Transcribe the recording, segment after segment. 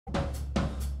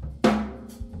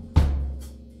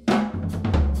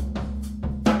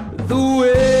The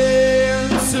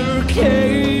winter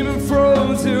came and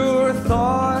froze your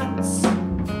thoughts.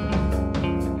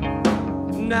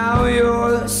 Now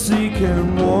you're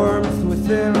seeking warmth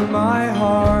within my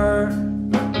heart.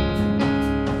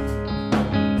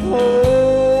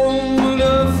 Hold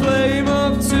the flame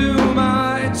up to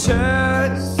my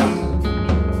chest.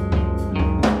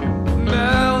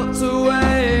 Melt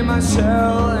away my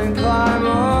shell and climb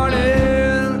on in.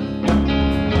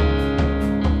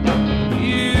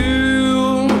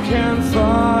 You can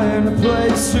find a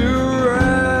place to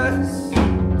rest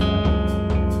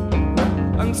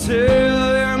until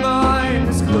your mind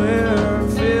is clear and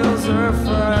feels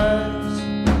refreshed.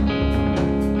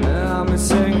 And I'm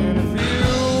singing, if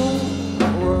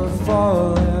you were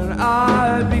falling,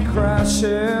 I'd be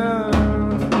crashing.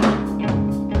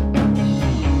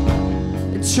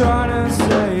 Trying to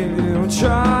save you, I'm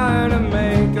trying to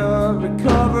make a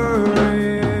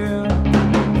recovery.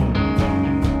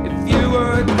 If you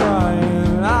were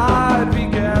crying, I'd be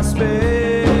gasping.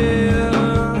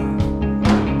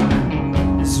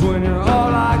 'Cause when you're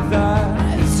all like that,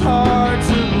 it's hard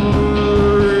to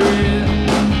breathe.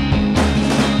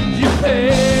 You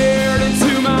peered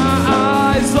into my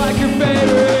eyes like your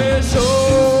favorite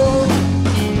show.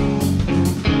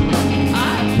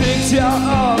 I picked you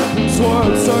up,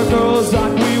 swirled circles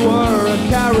like we were a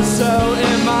carousel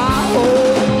in my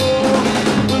home.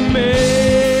 We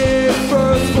made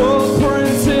first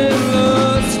footprints in the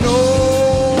snow.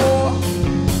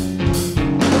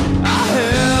 I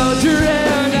held your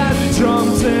hand as we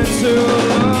jumped into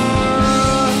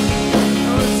love.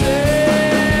 I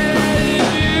said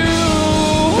if you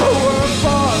were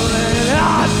falling,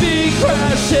 I'd be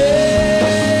crashing.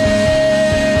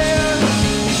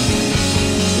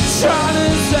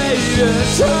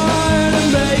 Trying to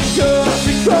make a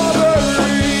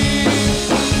recovery.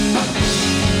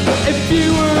 If you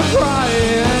were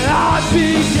crying, I'd be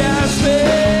gasping.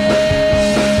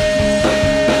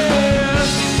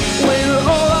 When you're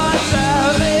all like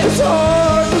that, it's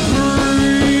hard to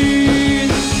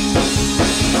breathe.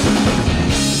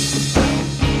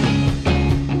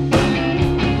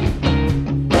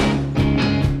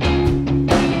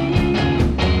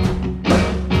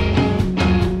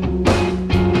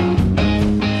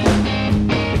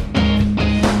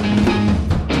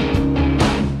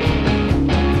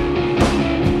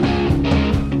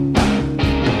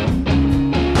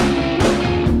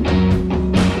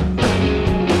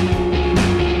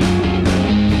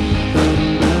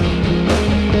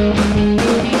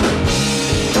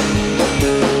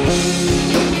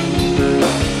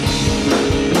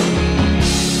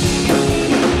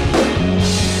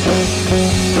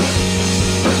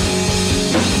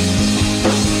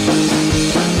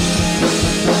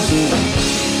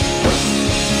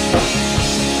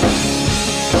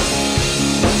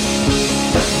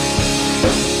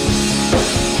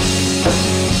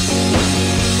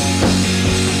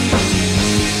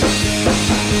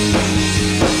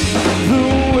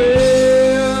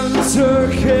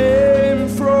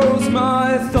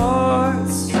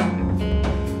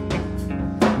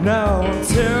 Now I'm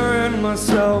tearing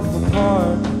myself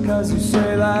apart, 'cause you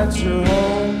say that your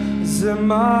home is in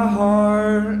my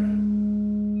heart.